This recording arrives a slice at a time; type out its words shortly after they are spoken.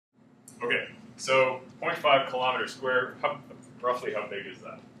Okay, so 0.5 kilometers squared, roughly how big is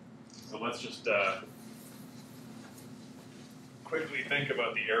that? So let's just quickly think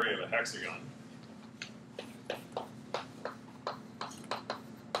about the area of a hexagon.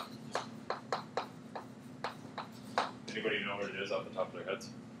 Anybody know what it is off the top of their heads?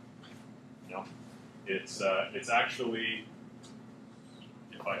 No? It's actually,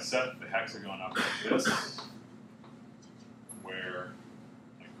 if I set the hexagon up like this, where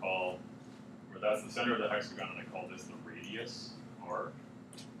that's the center of the hexagon, and I call this the radius, R,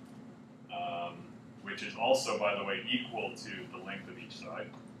 which is also, by the way, equal to the length of each side.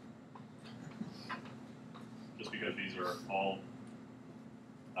 Just because these are all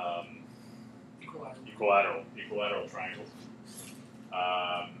equilateral triangles.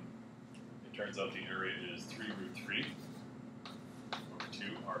 It turns out the area is 3 root 3 over 2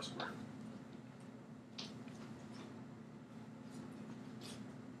 r squared.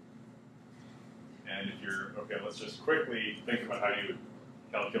 And if you're, okay, let's just quickly think about how you would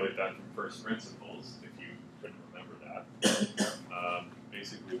calculate that from first principles, if you couldn't remember that.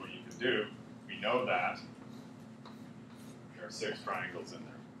 Basically what you can do, we know that there are 6 triangles in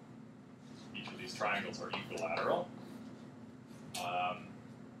there. Each of these triangles are equilateral.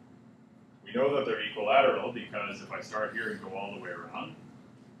 We know that they're equilateral because if I start here and go all the way around,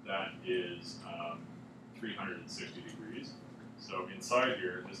 that is 360 degrees. So inside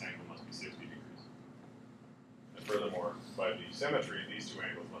here, this angle must be 60 degrees. And furthermore, by the symmetry, these two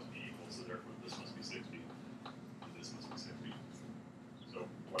angles must be equal, so therefore this must be 60, and this must be 60. So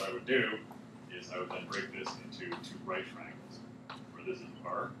what I would do is I would then break this into 2 right triangles, where this is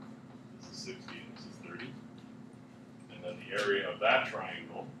r, this is 60, and this is 30. And then the area of that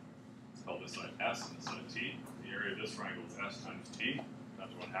triangle, let's call this side s and this side t. The area of this triangle is s times t,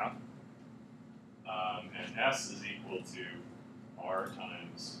 that's 1/2. And s is equal to r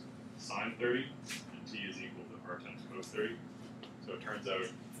times sine 30, and t is equal to r times cos 30. So it turns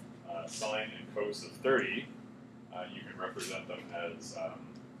out sine and cos of 30, you can represent them as, I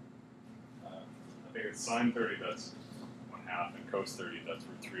think it's sine 30, that's 1/2, and cos 30, that's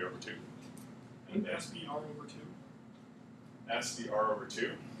root 3 over 2. And s be r over 2? S be r over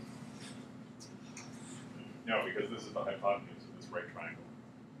 2? No, because this is the hypotenuse of this right triangle.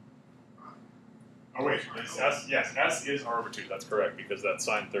 Oh wait, it's s, yes, s is r over 2, that's correct, because that's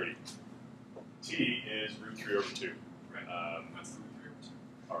sine 30. T is root 3 over 2. Right, that's the root 3 over 2.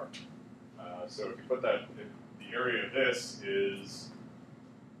 R. So if you put that, the area of this is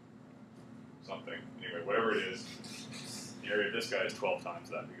something, anyway, whatever it is, the area of this guy is 12 times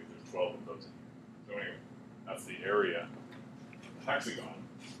that, because there's 12 of those in here. So anyway, that's the area of the hexagon.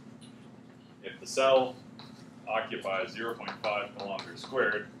 If the cell occupies 0.5 kilometers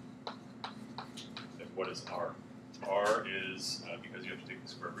squared, then what is R? R is, because you have to take the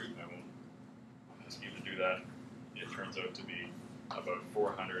square root, I won't ask you to do that, it turns out to be about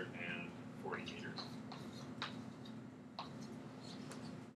 440 meters.